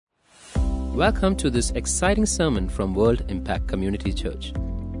Welcome to this exciting sermon from World Impact Community Church.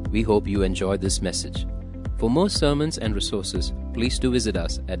 We hope you enjoy this message. For more sermons and resources, please do visit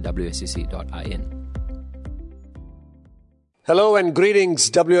us at wicc.in. Hello and greetings,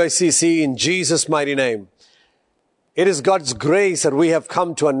 WICC, in Jesus' mighty name. It is God's grace that we have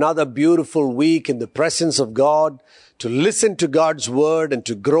come to another beautiful week in the presence of God, to listen to God's word and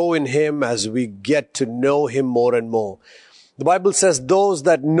to grow in Him as we get to know Him more and more. The Bible says, those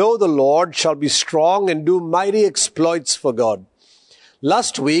that know the Lord shall be strong and do mighty exploits for God.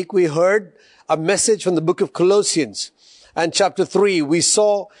 Last week, we heard a message from the book of Colossians. And chapter 3, we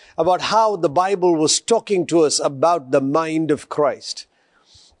saw about how the Bible was talking to us about the mind of Christ.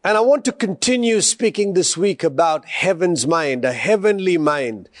 And I want to continue speaking this week about heaven's mind, a heavenly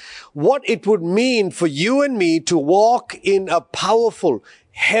mind. What it would mean for you and me to walk in a powerful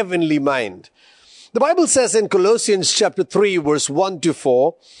heavenly mind. The Bible says in Colossians chapter 3, verse 1 to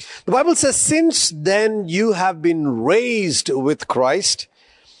 4, the Bible says, since then you have been raised with Christ,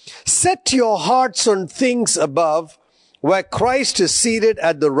 set your hearts on things above, where Christ is seated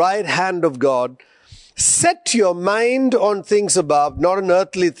at the right hand of God. Set your mind on things above, not on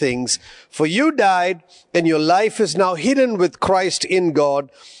earthly things. For you died, and your life is now hidden with Christ in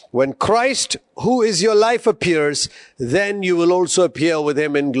God. When Christ, who is your life, appears, then you will also appear with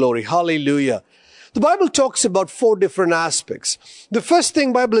Him in glory. Hallelujah. The Bible talks about 4 different aspects. The first thing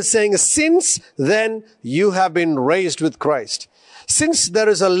the Bible is saying is, since then you have been raised with Christ. Since there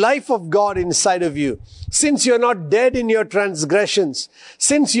is a life of God inside of you, since you're not dead in your transgressions,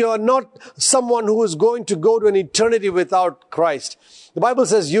 since you're not someone who is going to go to an eternity without Christ, the Bible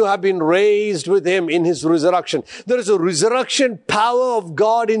says you have been raised with Him in His resurrection. There is a resurrection power of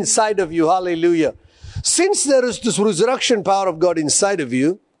God inside of you. Hallelujah. Since there is this resurrection power of God inside of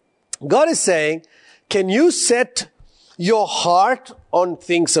you, God is saying, can you set your heart on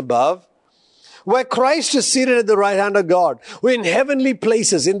things above, where Christ is seated at the right hand of God? We're in heavenly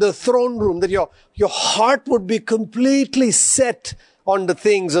places, in the throne room, that your heart would be completely set on the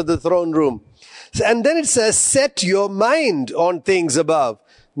things of the throne room. And then it says, set your mind on things above,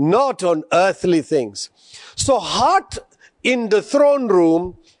 not on earthly things. So heart in the throne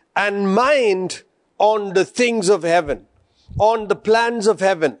room and mind on the things of heaven, on the plans of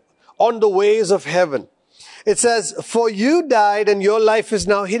heaven, on the ways of heaven. It says, for you died and your life is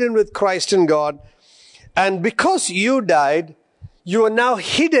now hidden with Christ in God. And because you died, you are now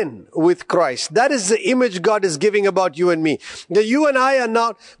hidden with Christ. That is the image God is giving about you and me. That you and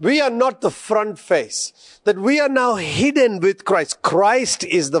I we are not the front face. That we are now hidden with Christ. Christ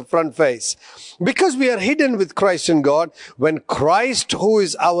is the front face. Because we are hidden with Christ in God, when Christ, who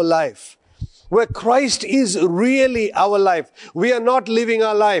is our life, where Christ is really our life. We are not living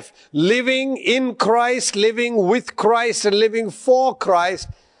our life. Living in Christ, living with Christ, and living for Christ,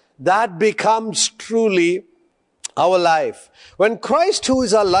 that becomes truly our life. When Christ, who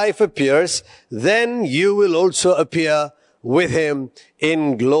is our life, appears, then you will also appear with Him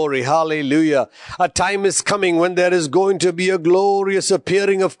in glory. Hallelujah. A time is coming when there is going to be a glorious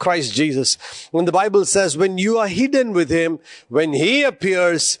appearing of Christ Jesus. When the Bible says, when you are hidden with Him, when He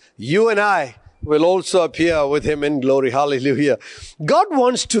appears, you and I will also appear with Him in glory. Hallelujah. God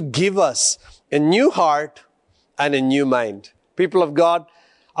wants to give us a new heart and a new mind. People of God,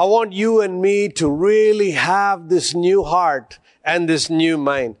 I want you and me to really have this new heart and this new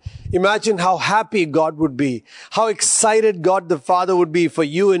mind. Imagine how happy God would be, how excited God the Father would be for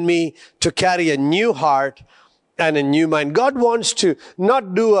you and me to carry a new heart and a new mind. God wants to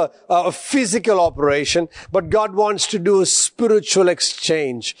not do a physical operation, but God wants to do a spiritual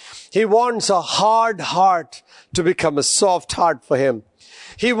exchange. He wants a hard heart to become a soft heart for Him.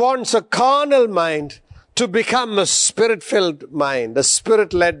 He wants a carnal mind to become a spirit-filled mind, a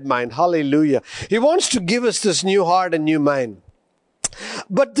spirit-led mind. Hallelujah. He wants to give us this new heart and new mind.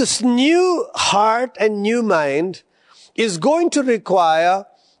 But this new heart and new mind is going to require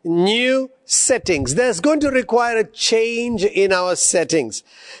new settings. There's going to require a change in our settings.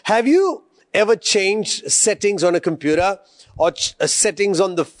 Have you ever changed settings on a computer or settings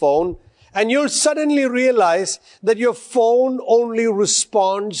on the phone? And you'll suddenly realize that your phone only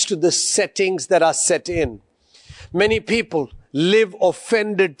responds to the settings that are set in. Many people live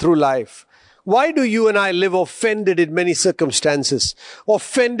offended through life. Why do you and I live offended in many circumstances?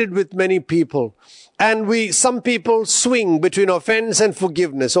 Offended with many people. And some people swing between offense and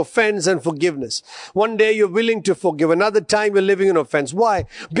forgiveness, offense and forgiveness. One day you're willing to forgive, another time you're living in offense. Why?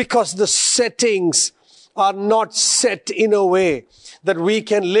 Because the settings are not set in a way that we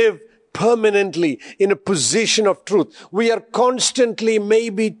can live permanently in a position of truth. We are constantly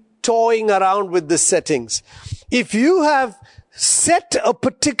maybe toying around with the settings. If you have set a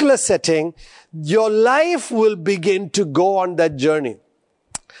particular setting, your life will begin to go on that journey.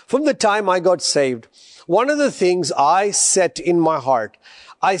 From the time I got saved, one of the things I set in my heart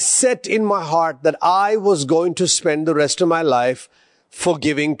that I was going to spend the rest of my life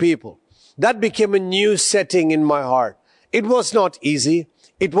forgiving people. That became a new setting in my heart. It was not easy,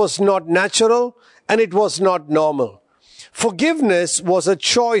 it was not natural, and it was not normal. Forgiveness was a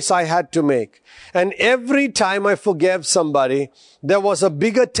choice I had to make. And every time I forgave somebody, there was a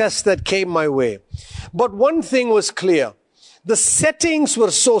bigger test that came my way. But one thing was clear. The settings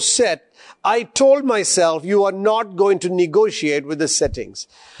were so set, I told myself, you are not going to negotiate with the settings.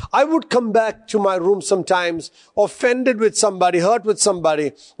 I would come back to my room sometimes, offended with somebody, hurt with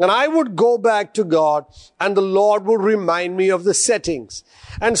somebody, and I would go back to God, and the Lord would remind me of the settings.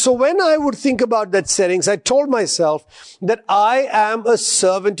 And so when I would think about that settings, I told myself that I am a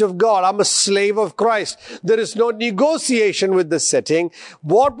servant of God. I'm a slave of Christ. There is no negotiation with the setting.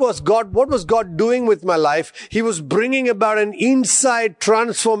 What was God doing with my life? He was bringing about an inside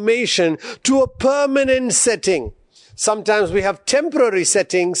transformation to a permanent setting. Sometimes we have temporary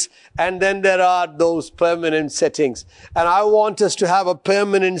settings, and then there are those permanent settings. And I want us to have a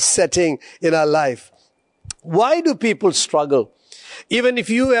permanent setting in our life. Why do people struggle? Even if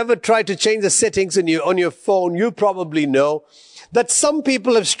you ever try to change the settings on your phone, you probably know that some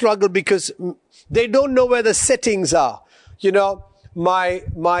people have struggled because they don't know where the settings are. You know,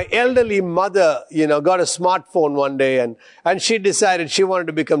 my elderly mother, got a smartphone one day and she decided she wanted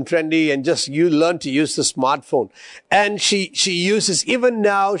to become trendy and just learn to use the smartphone. And she uses, even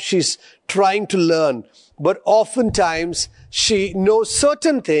now she's trying to learn, but oftentimes she knows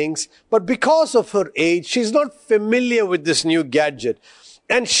certain things, but because of her age, she's not familiar with this new gadget.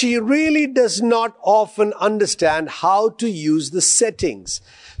 And she really does not often understand how to use the settings.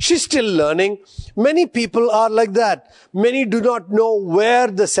 She's still learning. Many people are like that. Many do not know where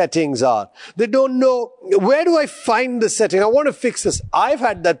the settings are. They don't know, where do I find the setting? I want to fix this. I've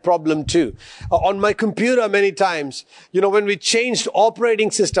had that problem too. On my computer many times, when we changed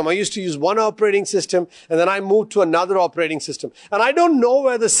operating system, I used to use one operating system and then I moved to another operating system. And I don't know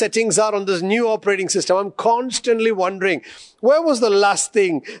where the settings are on this new operating system. I'm constantly wondering, where was the last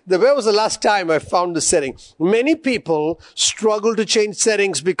time I found the setting? Many people struggle to change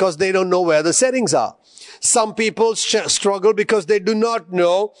settings because they don't know where the settings are. Some people struggle because they do not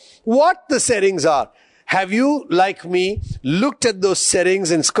know what the settings are. Have you, like me, looked at those settings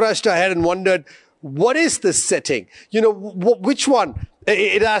and scratched our head and wondered, what is the setting? Which one?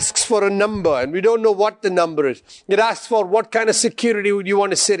 It asks for a number and we don't know what the number is. It asks for what kind of security would you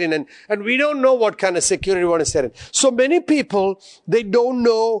want to sit in and we don't know what kind of security you want to sit in. So many people, they don't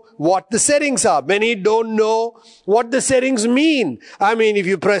know what the settings are. Many don't know what the settings mean. I mean, if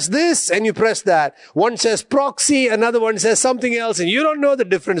you press this and you press that, one says proxy, another one says something else, and you don't know the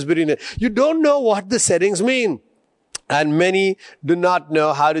difference between it. You don't know what the settings mean. And many do not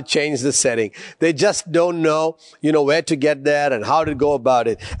know how to change the setting. They just don't know, where to get there and how to go about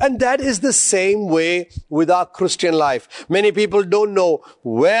it. And that is the same way with our Christian life. Many people don't know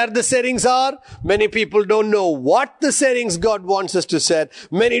where the settings are. Many people don't know what the settings God wants us to set.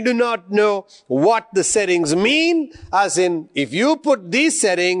 Many do not know what the settings mean, as in, if you put these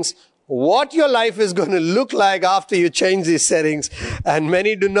settings, what your life is going to look like after you change these settings. And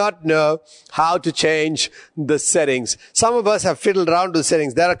many do not know how to change the settings. Some of us have fiddled around with the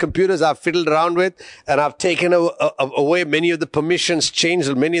settings. There are computers I've fiddled around with and I've taken away many of the permissions,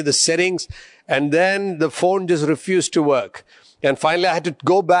 changed many of the settings, and then the phone just refused to work. And finally, I had to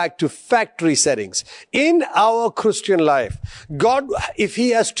go back to factory settings. In our Christian life, God, if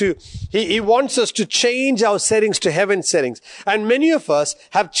He wants us to change our settings to heaven settings. And many of us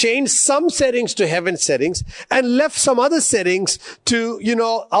have changed some settings to heaven settings and left some other settings to,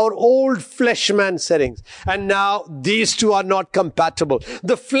 our old flesh man settings. And now these two are not compatible.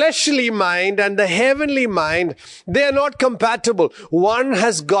 The fleshly mind and the heavenly mind, they are not compatible. One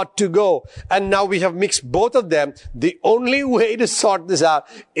has got to go. And now we have mixed both of them. The only way to sort this out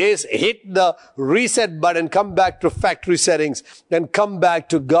is hit the reset button, come back to factory settings, and come back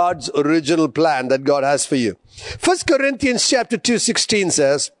to God's original plan that God has for you. 1 Corinthians chapter 2:16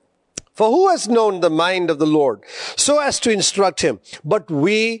 says, "For who has known the mind of the Lord so as to instruct him? But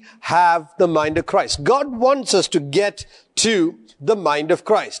we have the mind of Christ." God wants us to get to the mind of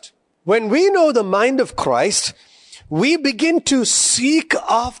Christ. When we know the mind of Christ, we begin to seek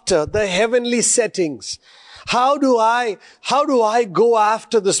after the heavenly settings. How do I go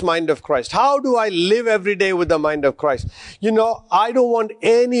after this mind of Christ? How do I live every day with the mind of Christ? I don't want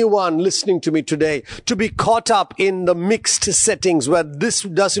anyone listening to me today to be caught up in the mixed settings where this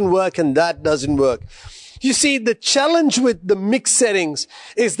doesn't work and that doesn't work. You see, the challenge with the mixed settings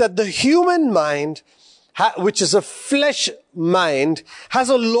is that the human mind, which is a flesh mind, has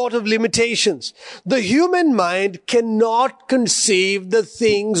a lot of limitations. The human mind cannot conceive the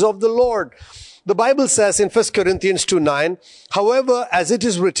things of the Lord. The Bible says in 1 Corinthians 2:9, however, as it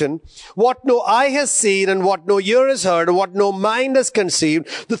is written, what no eye has seen and what no ear has heard and what no mind has conceived,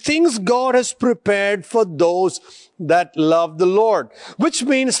 the things God has prepared for those that love the Lord. Which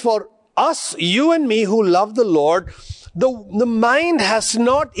means for us, you and me who love the Lord, the mind has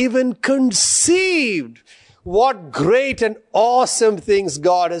not even conceived what great and awesome things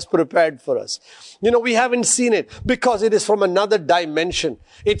God has prepared for us. We haven't seen it because it is from another dimension.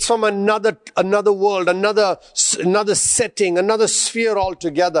 It's from another world, another setting, another sphere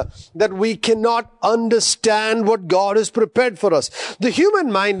altogether, that we cannot understand what God has prepared for us. The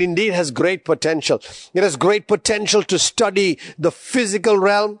human mind indeed has great potential. It has great potential to study the physical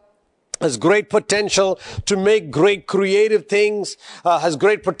realm, has great potential to make great creative things, has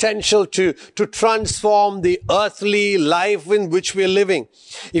great potential to transform the earthly life in which we are living.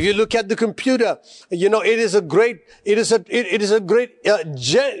 If you look at the computer, it is a great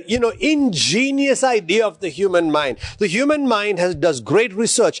ingenious idea of the human mind. The human mind does great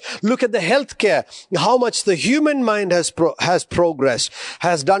research. Look at the healthcare, how much the human mind has progressed,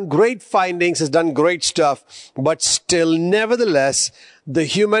 has done great findings, has done great stuff, but still, nevertheless, the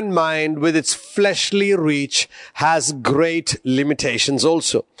human mind with its fleshly reach has great limitations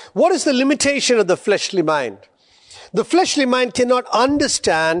also. What is the limitation of the fleshly mind? The fleshly mind cannot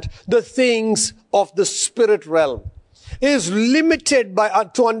understand the things of the spirit realm. It is limited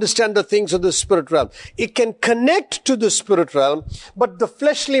to understand the things of the spirit realm. It can connect to the spirit realm, but the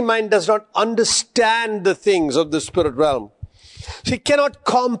fleshly mind does not understand the things of the spirit realm. He cannot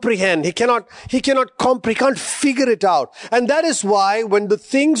comprehend. He can't figure it out. And that is why when the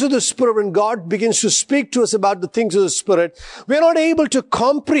things of the Spirit, when God begins to speak to us about the things of the Spirit, we are not able to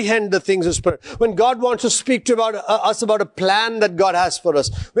comprehend the things of the Spirit. When God wants to speak to us about a plan that God has for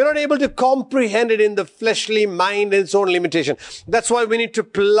us, we're not able to comprehend it in the fleshly mind and its own limitation. That's why we need to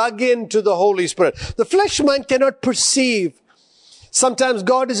plug into the Holy Spirit. The flesh mind cannot perceive. Sometimes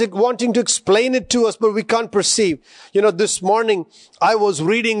God is wanting to explain it to us, but we can't perceive. This morning I was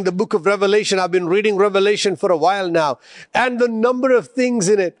reading the book of Revelation. I've been reading Revelation for a while now. And the number of things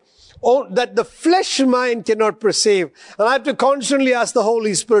in it that the flesh mind cannot perceive. And I have to constantly ask the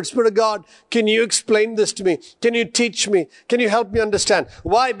Holy Spirit, Spirit of God, can you explain this to me? Can you teach me? Can you help me understand?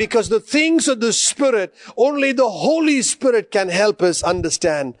 Why? Because the things of the Spirit, only the Holy Spirit can help us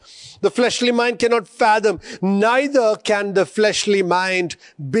understand. The fleshly mind cannot fathom, neither can the fleshly mind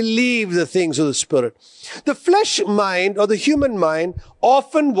believe the things of the Spirit. The flesh mind or the human mind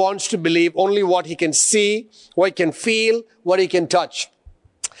often wants to believe only what he can see, what he can feel, what he can touch.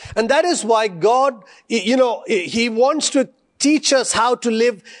 And that is why God, He wants to teach us how to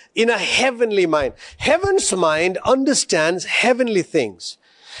live in a heavenly mind. Heaven's mind understands heavenly things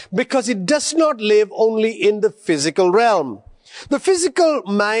because it does not live only in the physical realm. The physical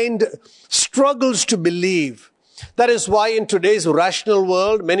mind struggles to believe. That is why in today's rational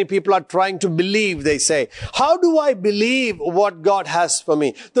world, many people are trying to believe. They say, how do I believe what God has for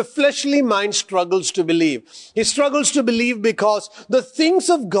me? The fleshly mind struggles to believe. He struggles to believe because the things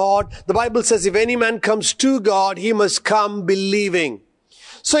of God, the Bible says, if any man comes to God, he must come believing.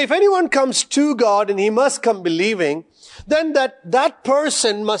 So if anyone comes to God and he must come believing, then that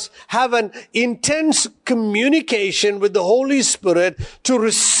person must have an intense communication with the Holy Spirit to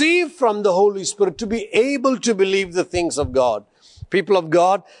receive from the Holy Spirit to be able to believe the things of God. People of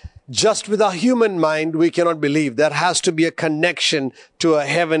God, just with our human mind, we cannot believe. There has to be a connection to a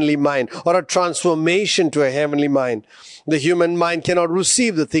heavenly mind or a transformation to a heavenly mind. The human mind cannot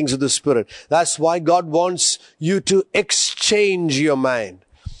receive the things of the Spirit. That's why God wants you to exchange your mind.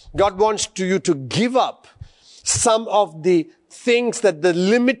 God wants you to give up some of the things that the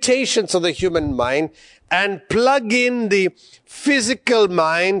limitations of the human mind and plug in the physical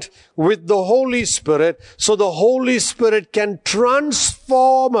mind with the Holy Spirit so the Holy Spirit can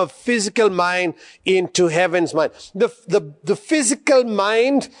transform a physical mind into heaven's mind. The physical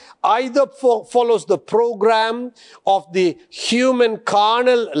mind either follows the program of the human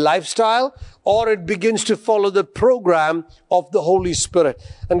carnal lifestyle, or it begins to follow the program of the Holy Spirit.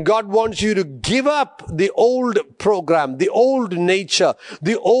 And God wants you to give up the old program, the old nature,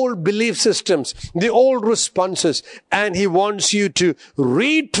 the old belief systems, the old responses, and He wants you to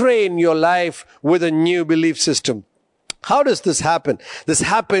retrain your life with a new belief system. How does this happen? This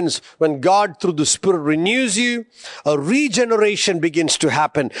happens when God through the Spirit renews you. A regeneration begins to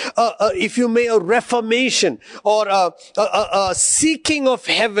happen. If you may, a reformation or a seeking of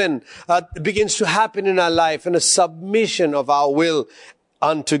heaven begins to happen in our life, and a submission of our will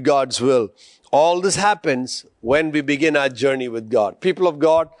unto God's will. All this happens when we begin our journey with God. People of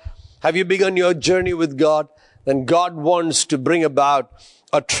God, have you begun your journey with God? Then God wants to bring about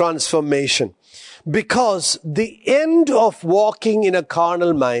a transformation. Because the end of walking in a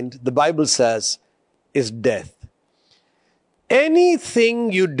carnal mind, the Bible says, is death.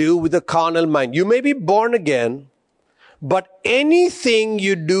 Anything you do with a carnal mind, you may be born again, but anything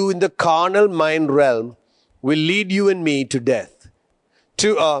you do in the carnal mind realm will lead you and me to death,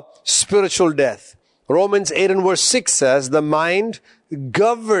 to a spiritual death. Romans 8 and verse 6 says, the mind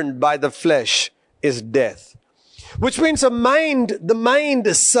governed by the flesh is death. Which means the mind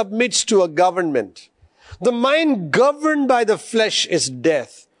submits to a government. The mind governed by the flesh is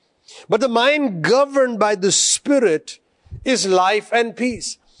death. But the mind governed by the Spirit is life and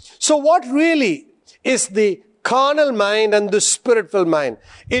peace. So what really is the carnal mind and the spiritual mind?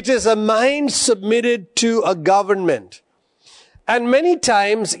 It is a mind submitted to a government. And many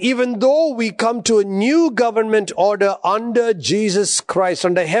times, even though we come to a new government order under Jesus Christ,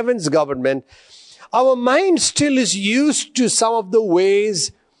 under heaven's government, our mind still is used to some of the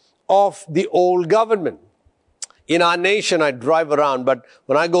ways of the old government. In our nation, I drive around, but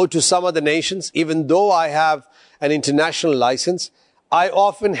when I go to some other nations, even though I have an international license, I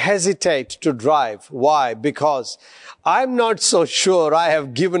often hesitate to drive. Why? Because I'm not so sure I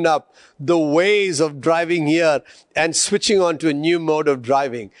have given up the ways of driving here and switching on to a new mode of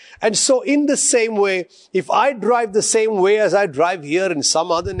driving. And so in the same way, if I drive the same way as I drive here in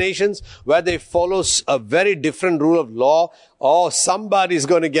some other nations where they follow a very different rule of law, somebody's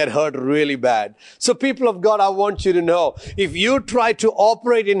going to get hurt really bad. So people of God, I want you to know, if you try to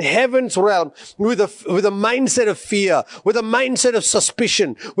operate in heaven's realm with a mindset of fear, with a mindset of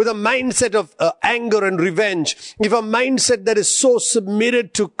suspicion, with a mindset of anger and revenge, if a mindset that is so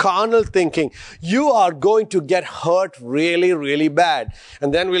submitted to carnal thinking, you are going to get hurt really, really bad.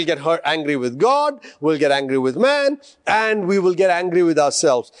 And then we'll get angry with God, we'll get angry with man, and we will get angry with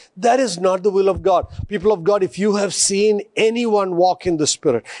ourselves. That is not the will of God. People of God, if you have seen anyone walk in the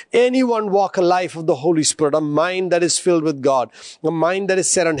Spirit, anyone walk a life of the Holy Spirit, a mind that is filled with God, a mind that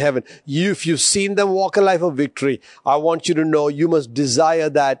is set on heaven, if you've seen them walk a life of victory, I want you to know you must desire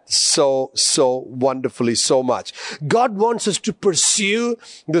that so wonderfully, so much. God wants us to pursue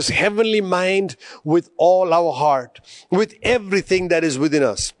this heavenly mind with all our heart, with everything that is within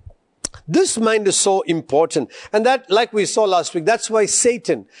us. This mind is so important. And that, like we saw last week, that's why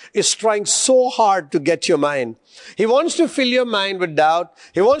Satan is trying so hard to get your mind. He wants to fill your mind with doubt.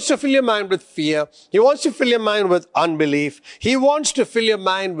 He wants to fill your mind with fear. He wants to fill your mind with unbelief. He wants to fill your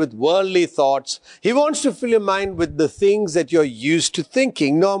mind with worldly thoughts. He wants to fill your mind with the things that you're used to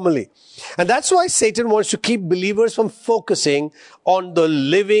thinking normally. And that's why Satan wants to keep believers from focusing on the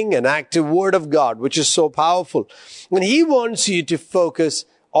living and active Word of God, which is so powerful. And he wants you to focus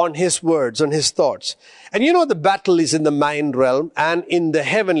on his words, on his thoughts. And you know the battle is in the mind realm and in the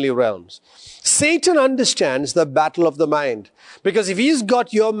heavenly realms. Satan understands the battle of the mind. Because if he's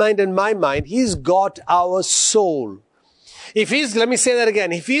got your mind and my mind, he's got our soul. Let me say that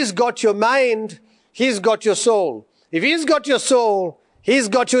again. If he's got your mind, he's got your soul. If he's got your soul, he's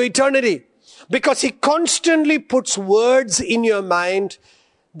got your eternity. Because he constantly puts words in your mind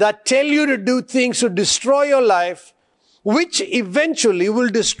that tell you to do things to destroy your life, which eventually will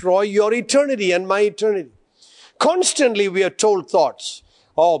destroy your eternity and my eternity. Constantly we are told thoughts.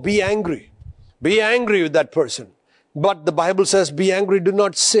 Be angry. Be angry with that person. But the Bible says, be angry, do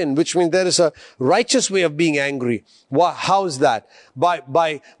not sin, which means there is a righteous way of being angry. How is that?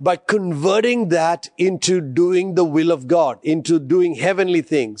 By converting that into doing the will of God, into doing heavenly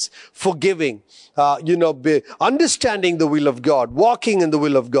things, forgiving, understanding the will of God, walking in the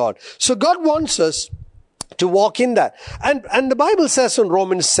will of God. So God wants us to walk in that. And the Bible says in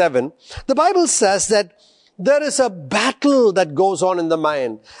Romans 7, the Bible says that there is a battle that goes on in the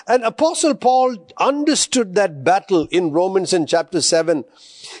mind. And Apostle Paul understood that battle in Romans in chapter 7.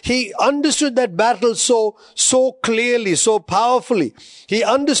 He understood that battle so clearly, so powerfully. He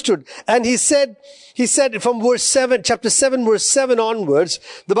understood. And he said from verse 7, chapter 7, verse 7 onwards,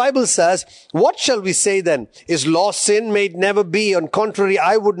 the Bible says, what shall we say then? Is law sin? May it never be. On contrary,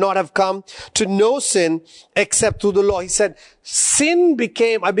 I would not have come to know sin except through the law. He said,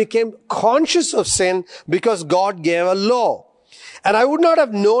 I became conscious of sin because God gave a law. And I would not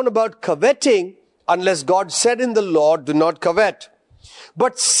have known about coveting unless God said in the law, do not covet.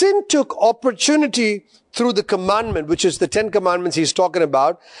 But sin took opportunity through the commandment, which is the 10 commandments he's talking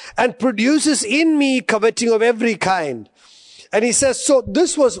about, and produces in me coveting of every kind. And he says, so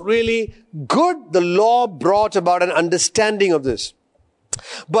this was really good. The law brought about an understanding of this.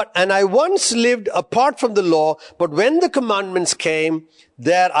 And I once lived apart from the law, but when the commandments came,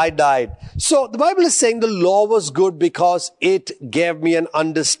 there I died. So the Bible is saying the law was good because it gave me an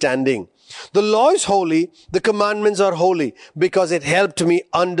understanding. The law is holy. The commandments are holy because it helped me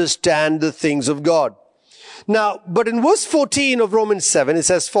understand the things of God. Now, but in verse 14 of Romans 7, it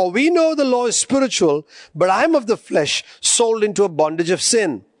says, for we know the law is spiritual, but I am of the flesh, sold into a bondage of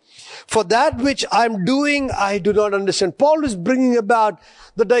sin. For that which I'm doing, I do not understand. Paul is bringing about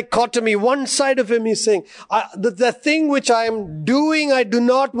the dichotomy. One side of him, he's saying, the thing which I am doing, I do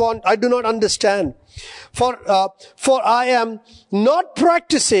not understand. For I am not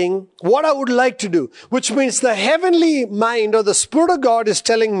practicing what I would like to do, which means the heavenly mind or the Spirit of God is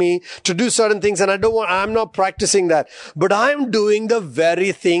telling me to do certain things, and I'm not practicing that. But I'm doing the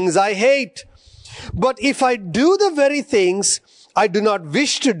very things I hate. But if I do the very things I do not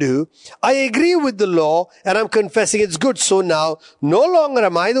wish to do, I agree with the law and I'm confessing it's good. So now, no longer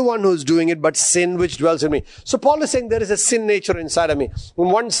am I the one who's doing it, but sin which dwells in me. So Paul is saying there is a sin nature inside of me.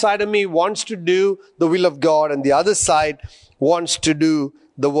 One side of me wants to do the will of God and the other side wants to do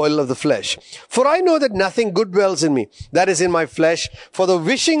the will of the flesh. For I know that nothing good dwells in me, that is in my flesh. For the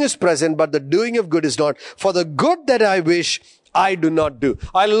wishing is present, but the doing of good is not. For the good that I wish, I do not do.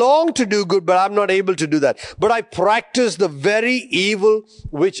 I long to do good, but I'm not able to do that. But I practice the very evil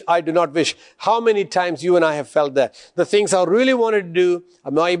which I do not wish. How many times you and I have felt that? The things I really wanted to do,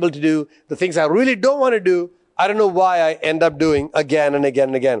 I'm not able to do. The things I really don't want to do, I don't know why I end up doing again and again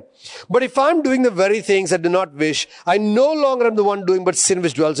and again. But if I'm doing the very things I do not wish, I no longer am the one doing, but sin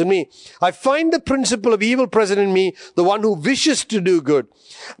which dwells in me. I find the principle of evil present in me, the one who wishes to do good.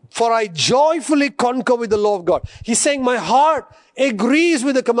 For I joyfully concur with the law of God. He's saying my heart agrees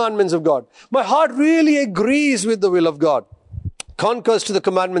with the commandments of God. My heart really agrees with the will of God. Concurs to the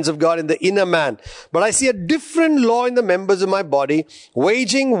commandments of God in the inner man. But I see a different law in the members of my body,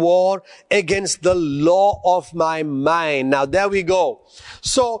 waging war against the law of my mind. Now there we go.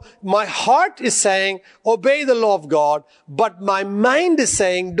 So my heart is saying, obey the law of God, but my mind is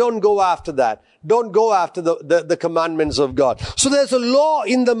saying, don't go after that. Don't go after the commandments of God. So there's a law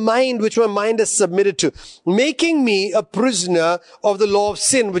in the mind which my mind is submitted to, making me a prisoner of the law of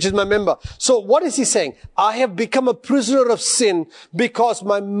sin, which is my member. So what is he saying? I have become a prisoner of sin because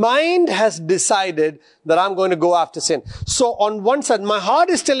my mind has decided that I'm going to go after sin. So on one side, my heart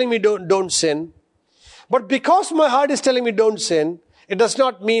is telling me don't sin. But because my heart is telling me don't sin, it does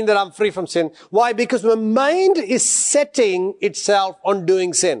not mean that I'm free from sin. Why? Because my mind is setting itself on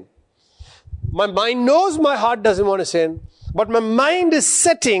doing sin. My mind knows my heart doesn't want to sin, but my mind is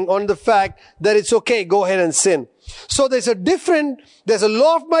setting on the fact that it's okay, go ahead and sin. So there's a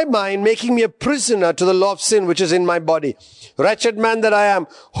law of my mind making me a prisoner to the law of sin which is in my body. Wretched man that I am,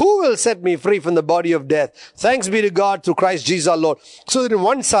 who will set me free from the body of death? Thanks be to God through Christ Jesus our Lord. So that on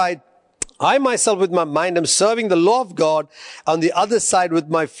one side, I myself with my mind am serving the law of God. On the other side with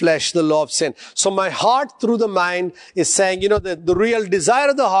my flesh, the law of sin. So my heart through the mind is saying, the real desire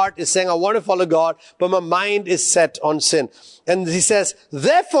of the heart is saying, I want to follow God, but my mind is set on sin. And he says,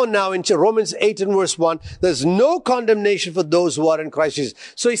 therefore now in Romans 8 and verse 1, there's no condemnation for those who are in Christ Jesus.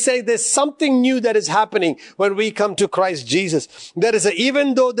 So he's saying there's something new that is happening when we come to Christ Jesus.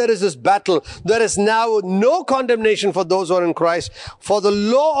 Even though there is this battle, there is now no condemnation for those who are in Christ. For the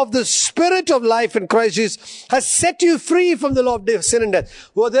law of the Spirit of life in Christ Jesus has set you free from the law of sin and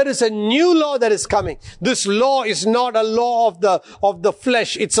death. Well, there is a new law that is coming. This law is not a law of the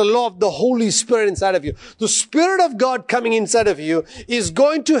flesh. It's a law of the Holy Spirit inside of you. The Spirit of God coming inside of you is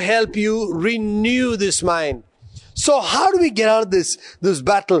going to help you renew this mind. So how do we get out of this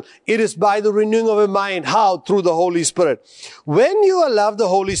battle? It is by the renewing of a mind. How? Through the Holy Spirit. When you allow the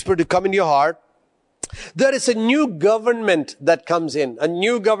Holy Spirit to come in your heart, there is a new government that comes in, a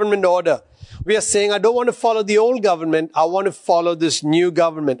new government order. We are saying, I don't want to follow the old government. I want to follow this new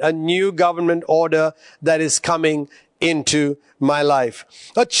government, a new government order that is coming into my life.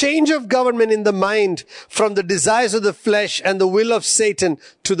 A change of government in the mind from the desires of the flesh and the will of Satan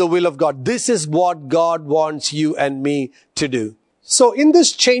to the will of God. This is what God wants you and me to do. So in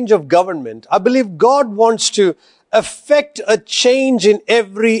this change of government, I believe God wants to affect a change in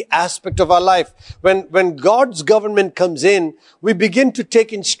every aspect of our life. When God's government comes in, we begin to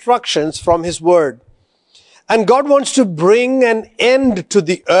take instructions from His Word. And God wants to bring an end to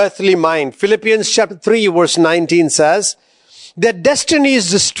the earthly mind. Philippians chapter 3 verse 19 says, their destiny is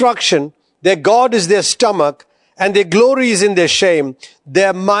destruction, their God is their stomach, and their glory is in their shame.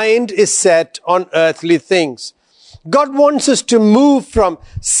 Their mind is set on earthly things. God wants us to move from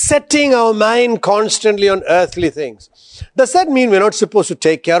setting our mind constantly on earthly things. Does that mean we're not supposed to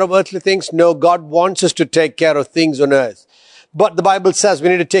take care of earthly things? No, God wants us to take care of things on earth. But the Bible says we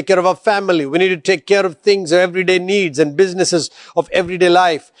need to take care of our family. We need to take care of things, our everyday needs and businesses of everyday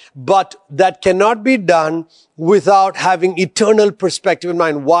life. But that cannot be done without having eternal perspective in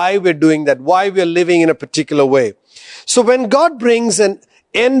mind. Why we're doing that, why we're living in a particular way. So when God brings an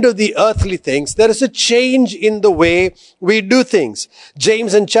end of the earthly things, there is a change in the way we do things.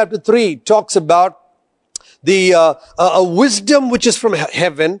 James in chapter 3 talks about a wisdom which is from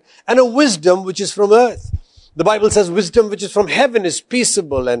heaven and a wisdom which is from earth. The Bible says wisdom which is from heaven is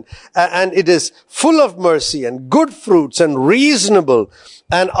peaceable and it is full of mercy and good fruits and reasonable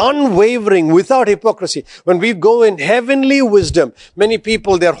and unwavering, without hypocrisy. When we go in heavenly wisdom, many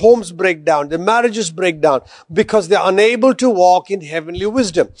people, their homes break down, their marriages break down because they're unable to walk in heavenly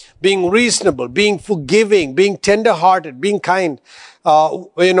wisdom. Being reasonable, being forgiving, being tender-hearted, being kind.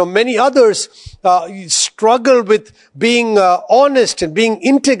 Many others struggle with being honest and being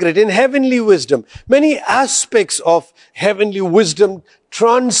integrate in heavenly wisdom. Many aspects of heavenly wisdom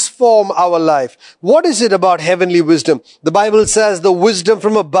transform our life. What is it about heavenly wisdom? The Bible says the wisdom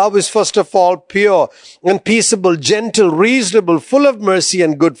from above is first of all pure and peaceable, gentle, reasonable, full of mercy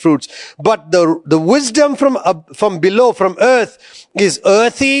and good fruits. But the wisdom from below, from earth, is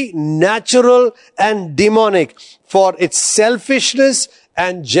earthy, natural, and demonic for its selfishness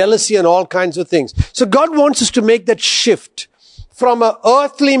and jealousy and all kinds of things. So God wants us to make that shift from an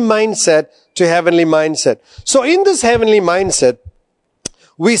earthly mindset to heavenly mindset. So in this heavenly mindset,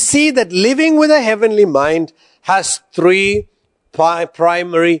 we see that living with a heavenly mind has three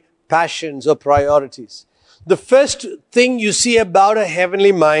primary passions or priorities. The first thing you see about a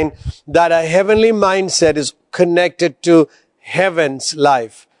heavenly mind, that a heavenly mindset is connected to heaven's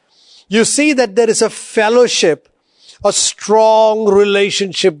life. You see that there is a fellowship, a strong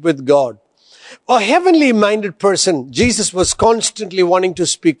relationship with God. A heavenly minded person, Jesus was constantly wanting to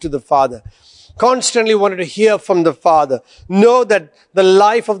speak to the Father. Constantly wanted to hear from the Father. Know that the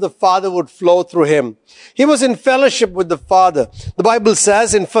life of the Father would flow through him. He was in fellowship with the Father. The Bible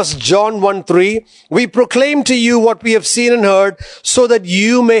says in 1 John 1:3, we proclaim to you what we have seen and heard so that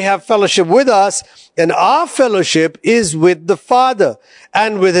you may have fellowship with us. And our fellowship is with the Father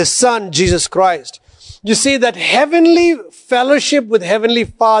and with his Son, Jesus Christ. You see that heavenly fellowship with Heavenly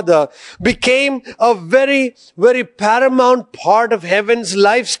Father became a very, very paramount part of heaven's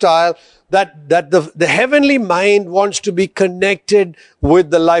lifestyle, that the heavenly mind wants to be connected with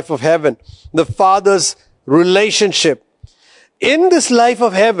the life of heaven, the Father's relationship. In this life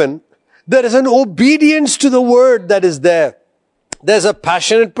of heaven, there is an obedience to the word that is there. There's a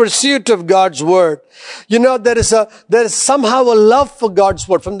passionate pursuit of God's word. There is somehow a love for God's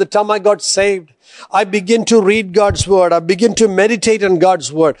word. From the time I got saved, I begin to read God's word. I begin to meditate on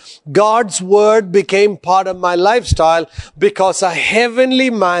God's word. God's word became part of my lifestyle because a heavenly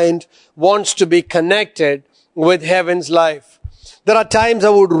mind wants to be connected with heaven's life. There are times I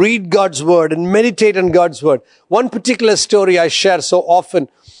would read God's word and meditate on God's word. One particular story I share so often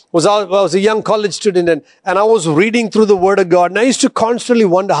was I was a young college student and I was reading through the Word of God, and I used to constantly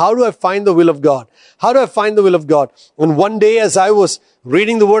wonder, how do I find the will of God? How do I find the will of God? And one day as I was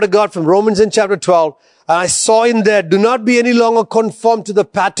reading the Word of God from Romans in chapter 12, and I saw in there, do not be any longer conformed to the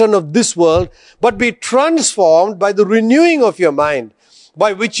pattern of this world, but be transformed by the renewing of your mind,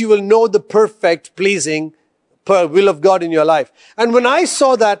 by which you will know the perfect, pleasing will of God in your life. And when I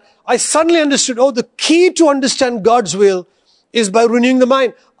saw that, I suddenly understood, the key to understand God's will is by renewing the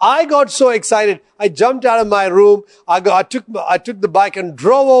mind. I got so excited. I jumped out of my room. I took the bike and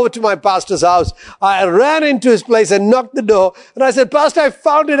drove over to my pastor's house. I ran into his place and knocked the door. And I said, Pastor, I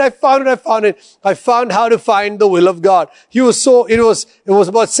found it. I found how to find the will of God. It was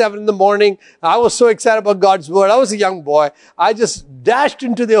about 7 a.m. I was so excited about God's word. I was a young boy. I just dashed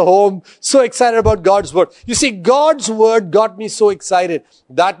into their home, so excited about God's word. You see, God's word got me so excited.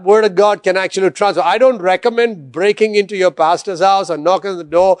 That word of God can actually transfer. I don't recommend breaking into your pastor's house or knocking on the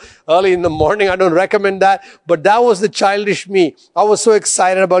door early in the morning. I don't recommend that. But that was the childish me. I was so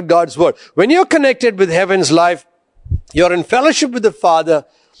excited about God's word. When you're connected with heaven's life, you're in fellowship with the Father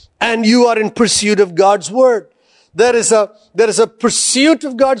and you are in pursuit of God's word. There is a pursuit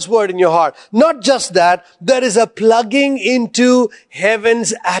of God's word in your heart. Not just that, there is a plugging into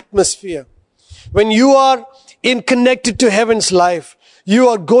heaven's atmosphere. When you are connected to heaven's life, you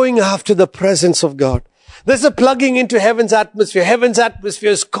are going after the presence of God. There's a plugging into heaven's atmosphere. Heaven's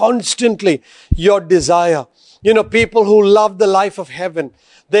atmosphere is constantly your desire. People who love the life of heaven,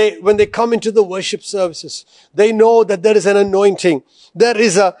 when they come into the worship services, they know that there is an anointing. There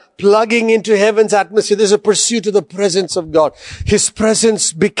is a plugging into heaven's atmosphere. There's a pursuit of the presence of God. His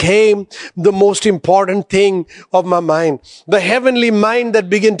presence became the most important thing of my mind. The heavenly mind that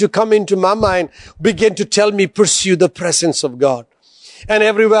began to come into my mind began to tell me, pursue the presence of God. And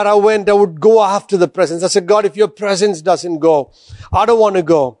everywhere I went, I would go after the presence. I said, God, if your presence doesn't go, I don't want to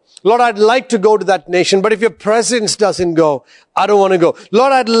go. Lord, I'd like to go to that nation, but if your presence doesn't go, I don't want to go.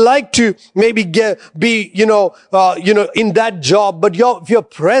 Lord, I'd like to maybe be in that job, but if your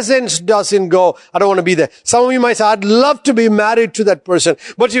presence doesn't go, I don't want to be there. Some of you might say, I'd love to be married to that person,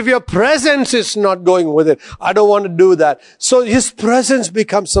 but if your presence is not going with it, I don't want to do that. So his presence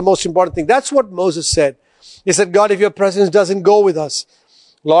becomes the most important thing. That's what Moses said. He said, God, if your presence doesn't go with us,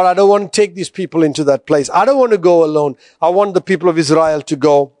 Lord, I don't want to take these people into that place. I don't want to go alone. I want the people of Israel to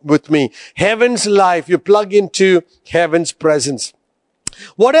go with me. Heaven's life, you plug into heaven's presence.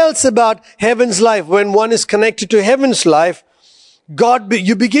 What else about heaven's life? When one is connected to heaven's life,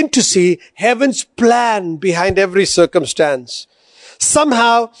 you begin to see heaven's plan behind every circumstance.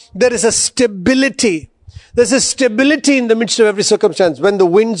 Somehow there is a stability. There's a stability in the midst of every circumstance. When the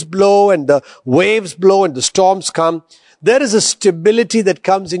winds blow and the waves blow and the storms come, there is a stability that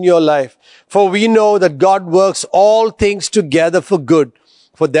comes in your life. For we know that God works all things together for good,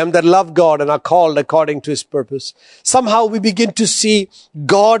 for them that love God and are called according to his purpose. Somehow we begin to see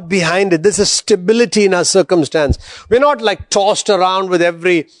God behind it. There's a stability in our circumstance. We're not like tossed around with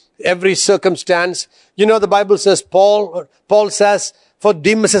every circumstance. The Bible says, Paul says, for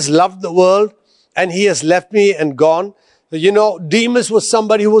Demas has loved the world and he has left me and gone. Demas was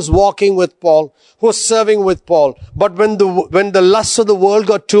somebody who was walking with Paul, who was serving with Paul. But when the lusts of the world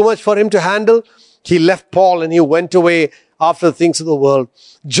got too much for him to handle, he left Paul and he went away after the things of the world.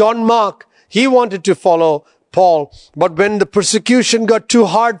 John Mark, he wanted to follow Paul. But when the persecution got too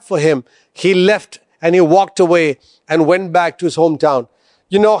hard for him, he left and he walked away and went back to his hometown.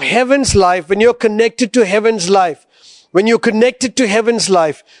 Heaven's life, when you're connected to heaven's life,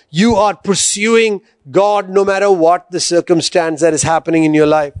 you are pursuing God no matter what the circumstance that is happening in your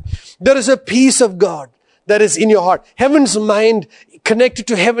life. There is a peace of God that is in your heart. Heaven's mind connected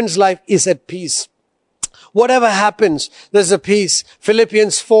to heaven's life is at peace. Whatever happens, there's a peace.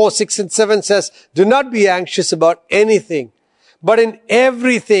 Philippians 4:6-7 says, do not be anxious about anything, but in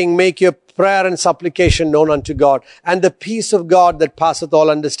everything make your prayer and supplication known unto God, and the peace of God that passeth all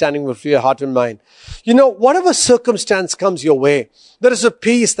understanding will fill your heart and mind. Whatever circumstance comes your way, there is a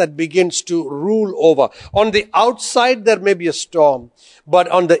peace that begins to rule over. On the outside, there may be a storm, but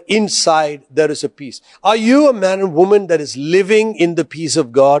on the inside, there is a peace. Are you a man and woman that is living in the peace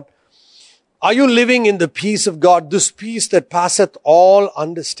of God? Are you living in the peace of God, this peace that passeth all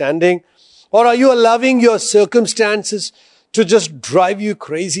understanding? Or are you allowing your circumstances to just drive you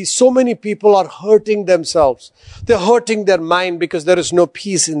crazy? So many people are hurting themselves. They're hurting their mind because there is no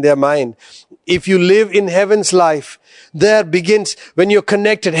peace in their mind. If you live in heaven's life, there begins, when you're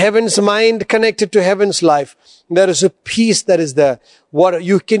connected, heaven's mind connected to heaven's life, there is a peace that is there.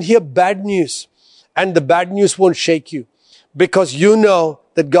 You can hear bad news and the bad news won't shake you because you know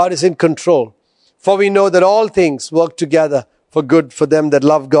that God is in control. For we know that all things work together for good for them that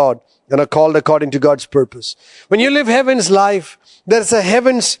love God and are called according to God's purpose. When you live heaven's life, there's a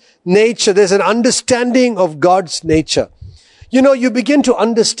heaven's nature. There's an understanding of God's nature. You begin to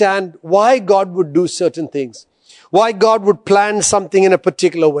understand why God would do certain things, why God would plan something in a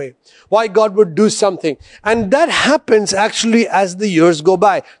particular way, why God would do something. And that happens actually as the years go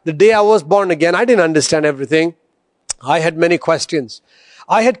by. The day I was born again, I didn't understand everything. I had many questions.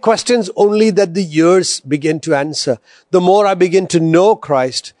 I had questions only that the years begin to answer. The more I begin to know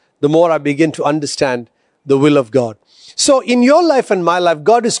Christ, the more I begin to understand the will of God. So in your life and my life,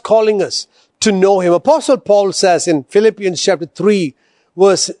 God is calling us to know him. Apostle Paul says in Philippians chapter 3,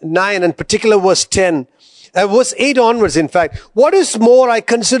 verse 9, and particular verse 10, verse 8 onwards, in fact, what is more, I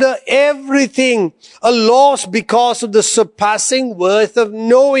consider everything a loss because of the surpassing worth of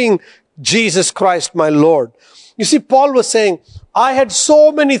knowing Jesus Christ, my Lord. You see, Paul was saying, I had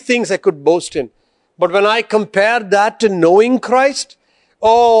so many things I could boast in. But when I compared that to knowing Christ,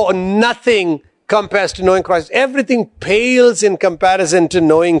 nothing compares to knowing Christ. Everything pales in comparison to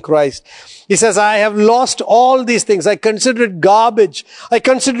knowing Christ. He says, I have lost all these things. I consider it garbage. I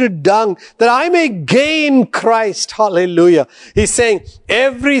consider it dung, that I may gain Christ. Hallelujah. He's saying,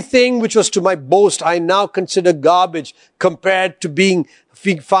 everything which was to my boast, I now consider garbage compared to being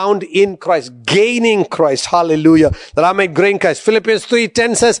found in Christ, gaining Christ. Hallelujah. That I may gain Christ. Philippians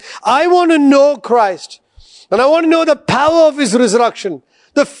 3:10 says, I want to know Christ. And I want to know the power of his resurrection,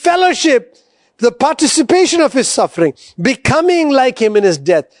 the fellowship the participation of his suffering, becoming like him in his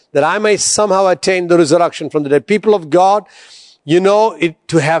death, that I may somehow attain the resurrection from the dead. People of God, you know,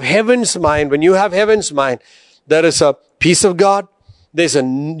 to have heaven's mind, when you have heaven's mind, there is a peace of God. There's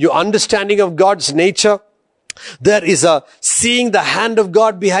your understanding of God's nature. There is a seeing the hand of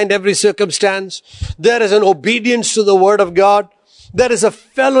God behind every circumstance. There is an obedience to the word of God. There is a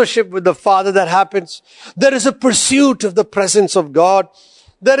fellowship with the Father that happens. There is a pursuit of the presence of God.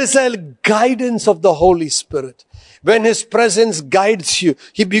 There is a guidance of the Holy Spirit. When his presence guides you,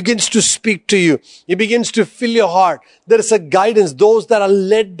 he begins to speak to you. He begins to fill your heart. There is a guidance. Those that are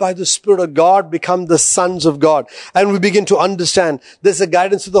led by the Spirit of God become the sons of God. And we begin to understand there's a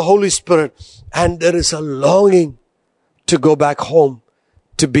guidance of the Holy Spirit. And there is a longing to go back home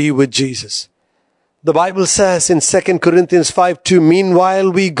to be with Jesus. The Bible says in 2 Corinthians 5:2,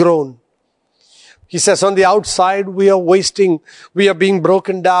 meanwhile we groan. He says on the outside we are wasting, we are being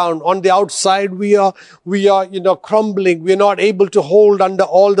broken down. On the outside we are crumbling. We are not able to hold under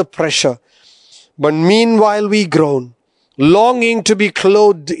all the pressure. But meanwhile we groan, longing to be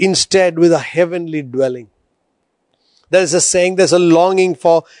clothed instead with a heavenly dwelling. There's a saying, there's a longing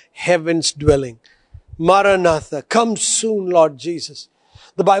for heaven's dwelling. Maranatha, come soon, Lord Jesus.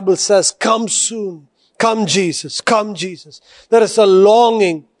 The Bible says, come soon. Come Jesus, come Jesus. There is a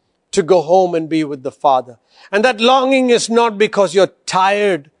longing to go home and be with the Father. And that longing is not because you're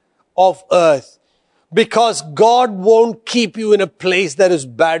tired of earth, because God won't keep you in a place that is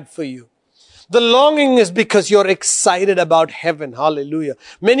bad for you. The longing is because you're excited about heaven. Hallelujah.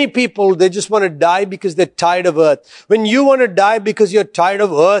 Many people, they just want to die because they're tired of earth. When you want to die because you're tired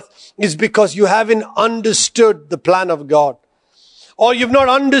of earth, it's because you haven't understood the plan of God. Or you've not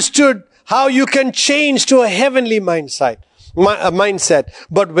understood how you can change to a heavenly mindset.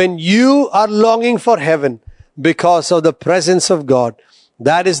 But when you are longing for heaven because of the presence of God,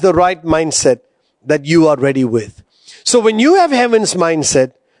 that is the right mindset that you are ready with. So when you have heaven's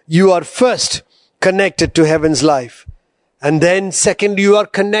mindset, you are first connected to heaven's life. And then second, you are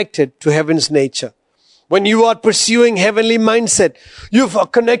connected to heaven's nature. When you are pursuing heavenly mindset, you are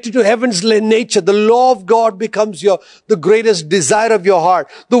connected to heaven's nature. The law of God becomes the greatest desire of your heart.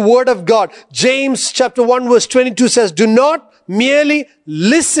 The word of God. James chapter 1 verse 22 says, do not merely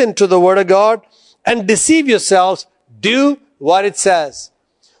listen to the word of God and deceive yourselves. Do what it says.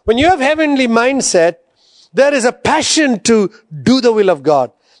 When you have heavenly mindset, there is a passion to do the will of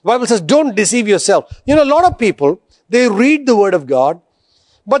God. The Bible says, don't deceive yourself. You know, a lot of people, they read the word of God,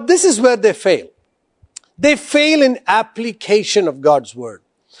 but this is where they fail. They fail in application of God's word.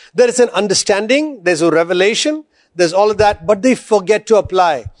 There is an understanding, there's a revelation, there's all of that, but they forget to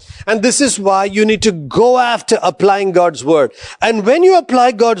apply. And this is why you need to go after applying God's word. And when you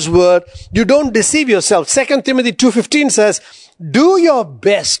apply God's word, you don't deceive yourself. 2 Timothy 2:15 says, do your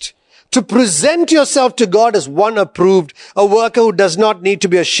best to present yourself to God as one approved, a worker who does not need to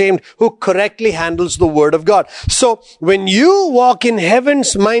be ashamed, who correctly handles the word of God. So when you walk in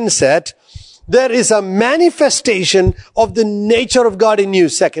heaven's mindset, there is a manifestation of the nature of God in you,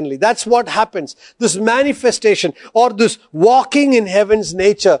 secondly. That's what happens. This manifestation or this walking in heaven's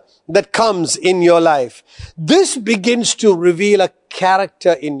nature that comes in your life. This begins to reveal a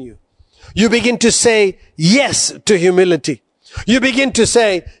character in you. You begin to say yes to humility. You begin to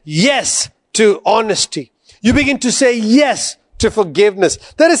say yes to honesty. You begin to say yes to forgiveness.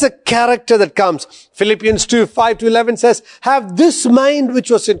 There is a character that comes. Philippians 2:5-11 says, have this mind which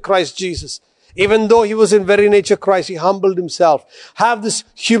was in Christ Jesus. Even though he was in very nature Christ, he humbled himself. Have this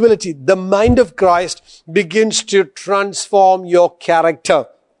humility. The mind of Christ begins to transform your character.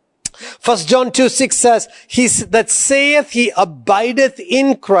 1 John 2:6 says, he that saith he abideth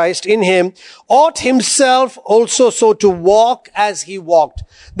in Christ, in him, ought himself also so to walk as he walked.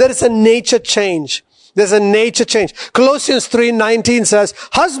 There is a nature change. There's a nature change. Colossians 3:19 says,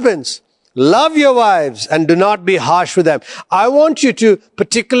 husbands, love your wives and do not be harsh with them. I want you to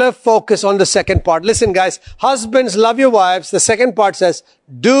particular focus on the second part. Listen, guys, husbands, love your wives. The second part says,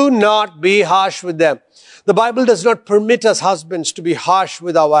 do not be harsh with them. The Bible does not permit us husbands to be harsh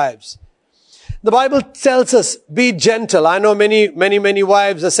with our wives. The Bible tells us, be gentle. I know many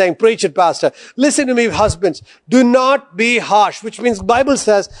wives are saying, preach it, pastor. Listen to me, husbands. Do not be harsh, which means the Bible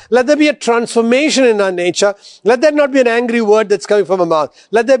says, let there be a transformation in our nature. Let there not be an angry word that's coming from our mouth.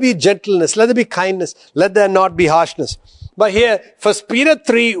 Let there be gentleness. Let there be kindness. Let there not be harshness. But here, 1 Peter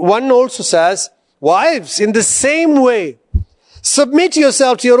 3:1 also says, wives, in the same way, submit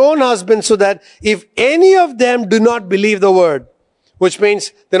yourself to your own husband so that if any of them do not believe the word, which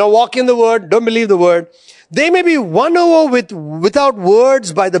means they don't walk in the word, don't believe the word, they may be won over without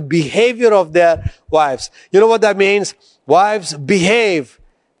words by the behavior of their wives. You know what that means? Wives, behave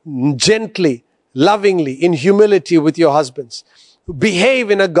gently, lovingly, in humility with your husbands.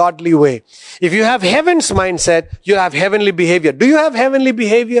 Behave in a godly way. If you have heaven's mindset, you have heavenly behavior. Do you have heavenly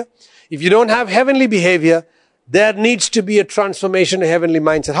behavior? If you don't have heavenly behavior, there needs to be a transformation to heavenly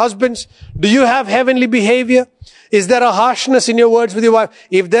mindset. Husbands, do you have heavenly behavior? Is there a harshness in your words with your wife?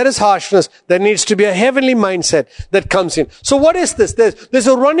 If there is harshness, there needs to be a heavenly mindset that comes in. So what is this? There's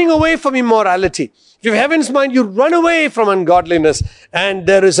a running away from immorality. If you have heaven's mind, you run away from ungodliness, and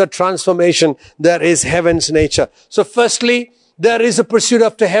there is a transformation. There is heaven's nature. So firstly, there is a pursuit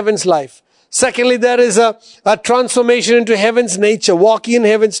after heaven's life. Secondly, there is a transformation into heaven's nature, walking in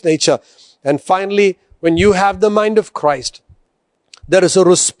heaven's nature. And finally, when you have the mind of Christ, there is a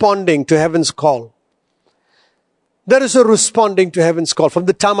responding to heaven's call. There is a responding to heaven's call. From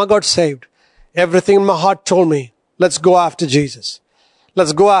the time I got saved, everything in my heart told me, let's go after Jesus.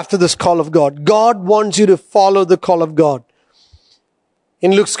 Let's go after this call of God. God wants you to follow the call of God.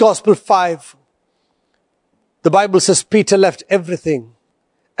 In Luke's Gospel 5, the Bible says Peter left everything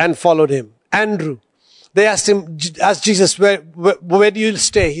and followed him. Andrew, they asked Jesus, where do you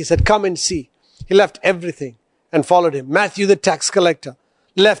stay? He said, come and see. He left everything and followed him. Matthew, the tax collector,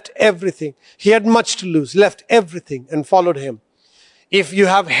 left everything. He had much to lose, left everything and followed him. If you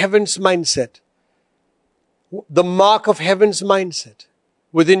have heaven's mindset, the mark of heaven's mindset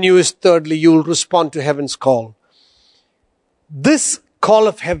within you is thirdly, you will respond to heaven's call. This call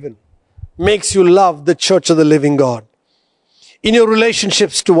of heaven makes you love the church of the living God. In your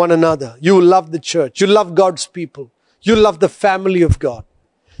relationships to one another, you will love the church. You love God's people. You love the family of God.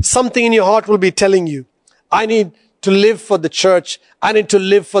 Something in your heart will be telling you, I need to live for the church. I need to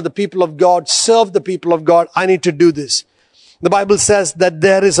live for the people of God, serve the people of God. I need to do this. The Bible says that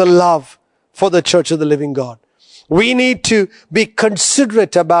there is a love for the church of the living God. We need to be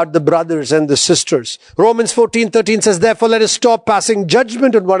considerate about the brothers and the sisters. Romans 14:13 says, therefore let us stop passing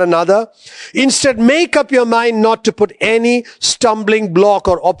judgment on one another. Instead, make up your mind not to put any stumbling block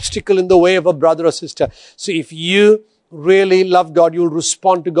or obstacle in the way of a brother or sister. So if you really love God, you'll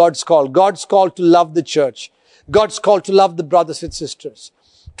respond to God's call. God's call to love the church. God's call to love the brothers and sisters.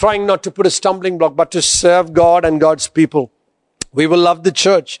 Trying not to put a stumbling block, but to serve God and God's people. We will love the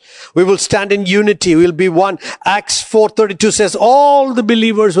church. We will stand in unity. We will be one. Acts 4:32 says, all the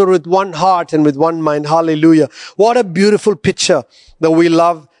believers were with one heart and with one mind. Hallelujah. What a beautiful picture that we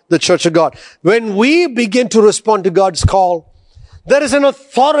love the church of God. When we begin to respond to God's call, there is an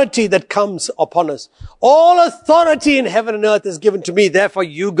authority that comes upon us. All authority in heaven and earth is given to me. Therefore,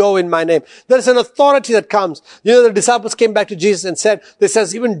 you go in my name. There is an authority that comes. You know, the disciples came back to Jesus and said,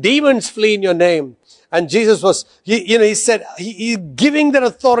 even demons flee in your name. And Jesus was, he said, he's giving that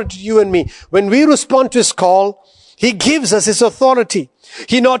authority to you and me. When we respond to his call, he gives us his authority.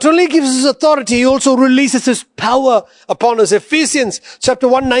 He not only gives us authority, he also releases his power upon us. Ephesians chapter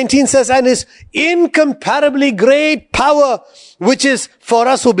 1:19 says, and his incomparably great power, which is for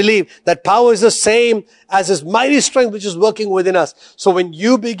us who believe. That power is the same as his mighty strength, which is working within us. So when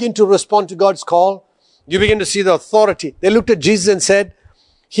you begin to respond to God's call, you begin to see the authority. They looked at Jesus and said,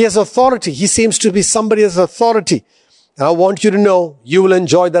 he has authority. He seems to be somebody who has authority. And I want you to know, you will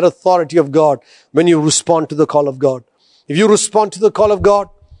enjoy that authority of God when you respond to the call of God. If you respond to the call of God,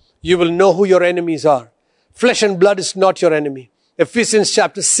 you will know who your enemies are. Flesh and blood is not your enemy. Ephesians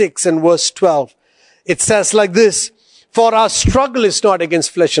chapter 6 and verse 12. It says like this, for our struggle is not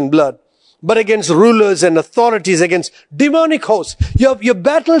against flesh and blood, but against rulers and authorities, against demonic hosts. Your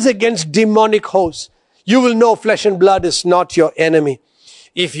battles against demonic hosts. You will know flesh and blood is not your enemy.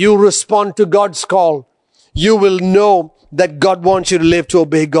 If you respond to God's call, you will know that God wants you to live to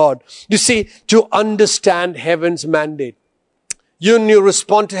obey God. You see, to understand heaven's mandate. When you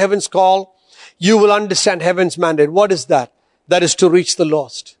respond to heaven's call, you will understand heaven's mandate. What is that? That is to reach the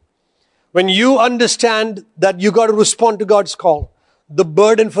lost. When you understand that you got to respond to God's call, the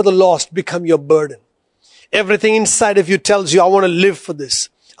burden for the lost become your burden. Everything inside of you tells you, I want to live for this.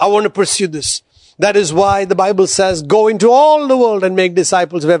 I want to pursue this. That is why the Bible says, go into all the world and make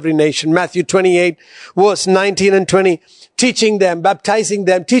disciples of every nation. Matthew 28, verse 19 and 20. Teaching them, baptizing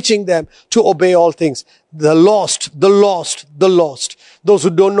them, teaching them to obey all things. The lost, the lost, the lost. Those who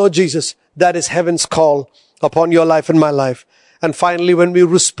don't know Jesus, that is heaven's call upon your life and my life. And finally, when we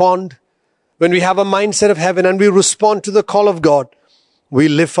respond, when we have a mindset of heaven and we respond to the call of God, we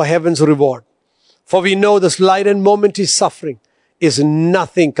live for heaven's reward. For we know this light and momentary suffering is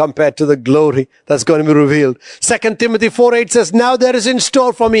nothing compared to the glory that's going to be revealed. 2 Timothy 4:8 says, now there is in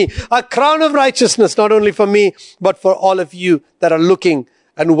store for me a crown of righteousness, not only for me, but for all of you that are looking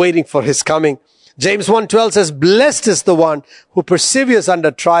and waiting for his coming. James 1:12 says, blessed is the one who perseveres under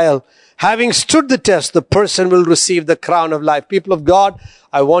trial. Having stood the test, the person will receive the crown of life. People of God,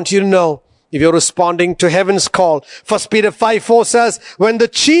 I want you to know if you're responding to heaven's call. 1 Peter 5:4 says, when the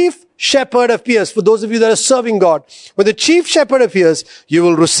chief shepherd appears, for those of you that are serving God, when the chief shepherd appears, you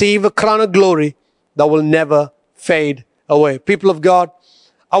will receive a crown of glory that will never fade away. People of God,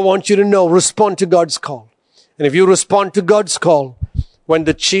 I want you to know, respond to God's call. And if you respond to God's call, when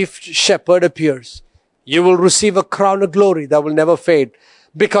the chief shepherd appears, you will receive a crown of glory that will never fade.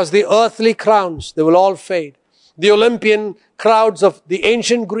 Because the earthly crowns, they will all fade. The Olympian crowds of the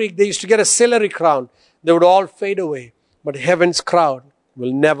ancient Greek, they used to get a silvery crown. They would all fade away. But heaven's crown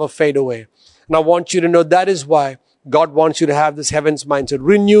will never fade away. And I want you to know that is why God wants you to have this heaven's mindset.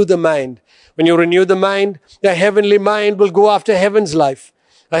 Renew the mind. When you renew the mind, the heavenly mind will go after heaven's life.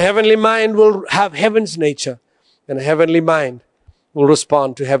 A heavenly mind will have heaven's nature. And a heavenly mind will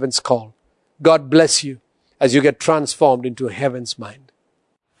respond to heaven's call. God bless you as you get transformed into a heaven's mind.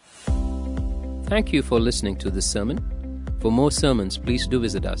 Thank you for listening to this sermon. For more sermons, please do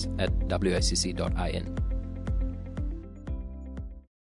visit us at wicc.in.